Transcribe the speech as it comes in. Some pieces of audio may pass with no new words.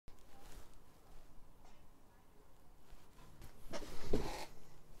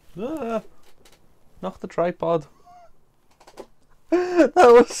Ah, knock the tripod. That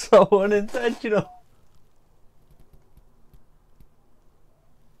was so unintentional.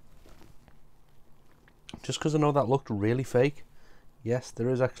 Just because I know that looked really fake. Yes, there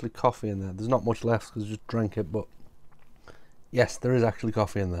is actually coffee in there. There's not much left because I just drank it, but yes, there is actually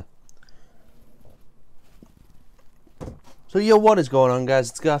coffee in there. So yo, what is going on, guys?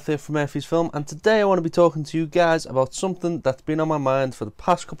 It's Garth here from fujifilm, and today I want to be talking to you guys about something that's been on my mind for the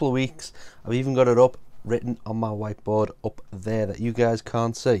past couple of weeks. I've even got it up, written on my whiteboard up there that you guys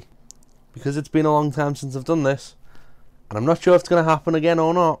can't see. Because it's been a long time since I've done this, and I'm not sure if it's going to happen again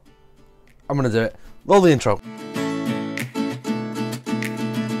or not. I'm going to do it. Roll the intro.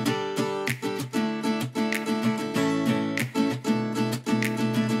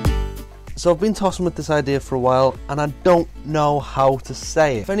 So I've been tossing with this idea for a while and I don't know how to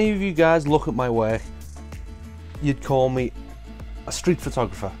say it. If any of you guys look at my work, you'd call me a street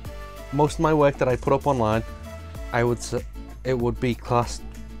photographer. Most of my work that I put up online, I would say it would be classed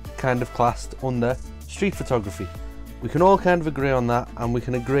under street photography. We can all kind of agree on that, and we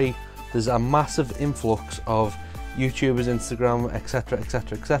can agree there's a massive influx of YouTubers, Instagram, etc,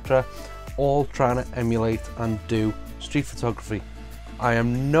 etc, etc, all trying to emulate and do street photography. I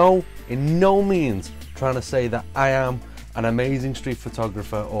am in no means trying to say that I am an amazing street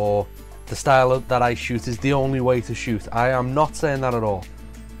photographer or the style that I shoot is the only way to shoot. I am not saying that at all.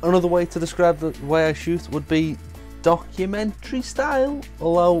 Another way to describe the way I shoot would be documentary style,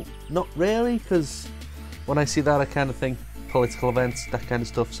 although not really, because when I see that I kind of think political events, that kind of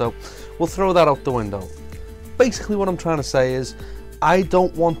stuff, so we'll throw that out the window. Basically what I'm trying to say is I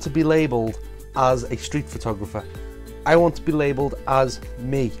don't want to be labelled as a street photographer. I want to be labelled as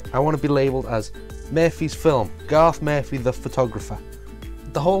me. I want to be labelled as Murphy's Film, Garth Murphy the photographer.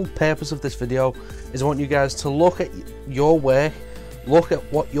 The whole purpose of this video is I want you guys to look at your work, look at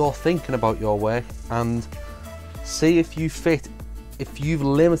what you're thinking about your work, and see if you fit, if you've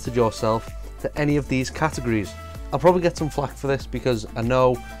limited yourself to any of these categories. I'll probably get some flack for this because I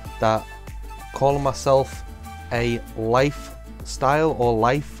know that calling myself a lifestyle or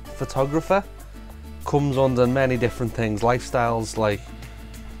life photographer comes under many different things. Lifestyles, like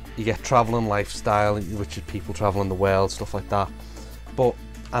you get traveling lifestyle, which is people traveling the world, stuff like that.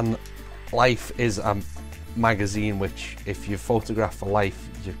 And Life is a magazine which, if you photograph for life,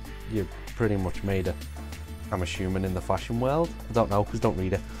 you're pretty much made it. I'm assuming in the fashion world. I don't know because I don't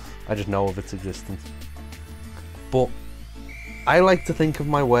read it. I just know of its existence. But I like to think of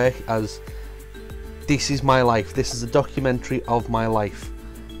my work as this is my life. This is a documentary of my life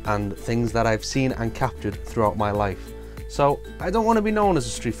and things that I've seen and captured throughout my life. So I don't want to be known as a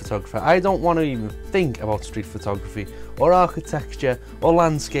street photographer. I don't want to even think about street photography or architecture or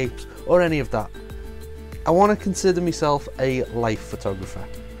landscapes or any of that. I want to consider myself a life photographer.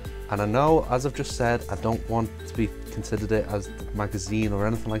 And I know, as I've just said, I don't want to be considered it as a magazine or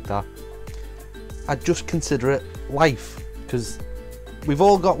anything like that. I just consider it life, because we've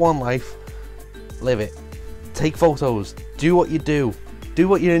all got one life. Live it. Take photos. Do what you do. Do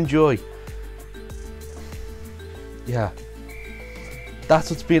what you enjoy. Yeah, that's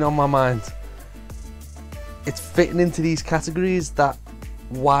what's been on my mind. It's fitting into these categories. That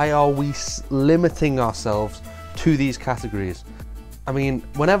why are we limiting ourselves to these categories? I mean,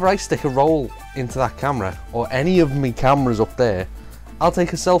 whenever I stick a roll into that camera, or any of my cameras up there, I'll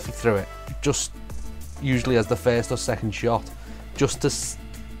take a selfie through it, just usually as the first or second shot, just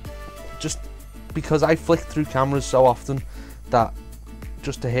because I flick through cameras so often that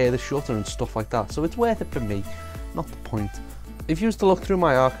just to hear the shutter and stuff like that. So it's worth it for me, not the point. If you was to look through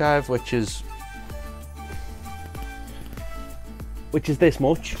my archive, which is this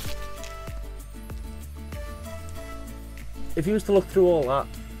much, if you was to look through all that,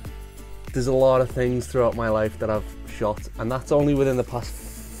 there's a lot of things throughout my life that I've shot, and that's only within the past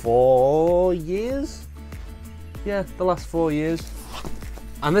 4 years. Yeah, the last 4 years.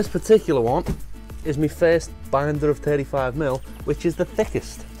 And this particular one is my first binder of 35mm, which is the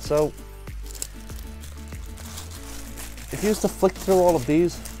thickest. So if you used to flick through all of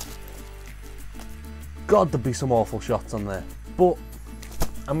these, God, there'd be some awful shots on there. But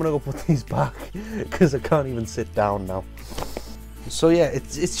I'm gonna go put these back because I can't even sit down now. So yeah,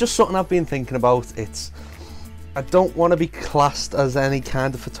 it's just something I've been thinking about. I don't want to be classed as any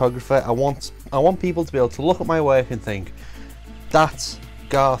kind of photographer. I want people to be able to look at my work and think, that's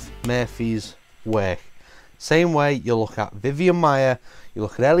Garth Murphy's work. Same way you look at Vivian Maier, you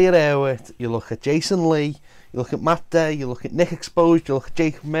look at Elliot Erwitt, you look at Jason Lee, you look at Matt Day, you look at Nick Exposed, you look at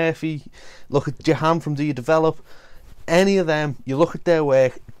Jacob Murphy, look at Jahan from Do You Develop. Any of them, you look at their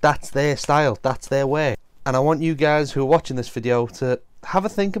work, that's their style, that's their work. And I want you guys who are watching this video to have a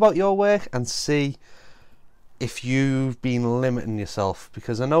think about your work and see if you've been limiting yourself,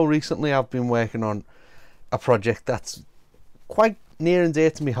 because I know recently I've been working on a project that's quite near and dear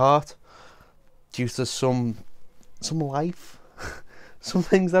to my heart due to some life, some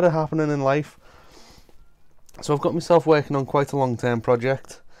things that are happening in life. So I've got myself working on quite a long-term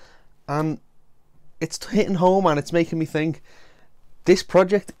project, and it's hitting home and it's making me think this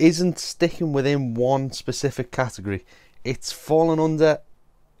project isn't sticking within one specific category. It's fallen under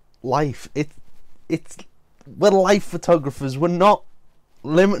life. We're life photographers. We're not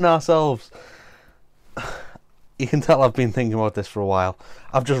limiting ourselves. You can tell I've been thinking about this for a while.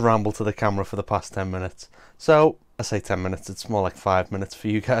 I've just rambled to the camera for the past 10 minutes. So, I say 10 minutes, it's more like 5 minutes for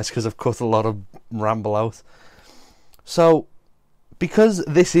you guys because I've cut a lot of ramble out. So, because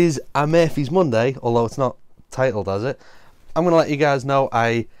this is a Murphy's Monday, although it's not titled as it, I'm going to let you guys know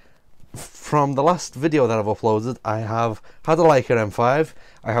from the last video that I've uploaded, I have had a Leica M5,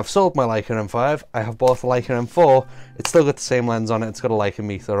 I have sold my Leica M5, I have bought a Leica M4, it's still got the same lens on it, it's got a Leica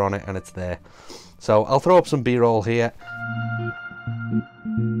meter on it, and it's there. So I'll throw up some B-roll here.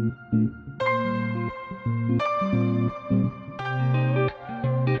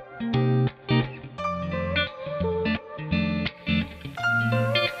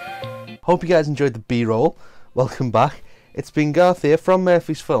 Hope you guys enjoyed the B-roll. Welcome back. It's been Garth here from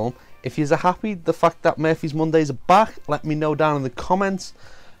Murphy's Film. If you're happy the fact that Murphy's Mondays are back, let me know down in the comments.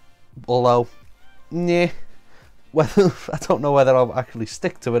 Although, I don't know whether I'll actually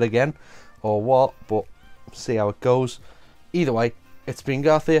stick to it again or what, but see how it goes. Either way, it's been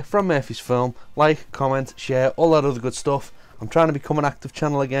Garth here from Murphy's Film. Like, comment, share, all that other good stuff. I'm trying to become an active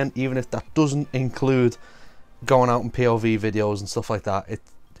channel again, even if that doesn't include going out and POV videos and stuff like that.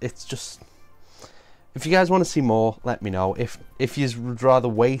 It's just, if you guys want to see more, let me know. If you would rather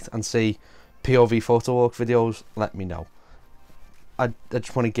wait and see POV photo walk videos, let me know. I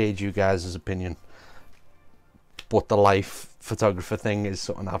just want to gauge you guys' opinion. But the life photographer thing is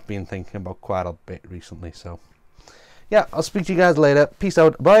something I've been thinking about quite a bit recently. So, yeah, I'll speak to you guys later. Peace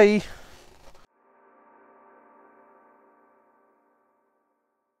out. Bye.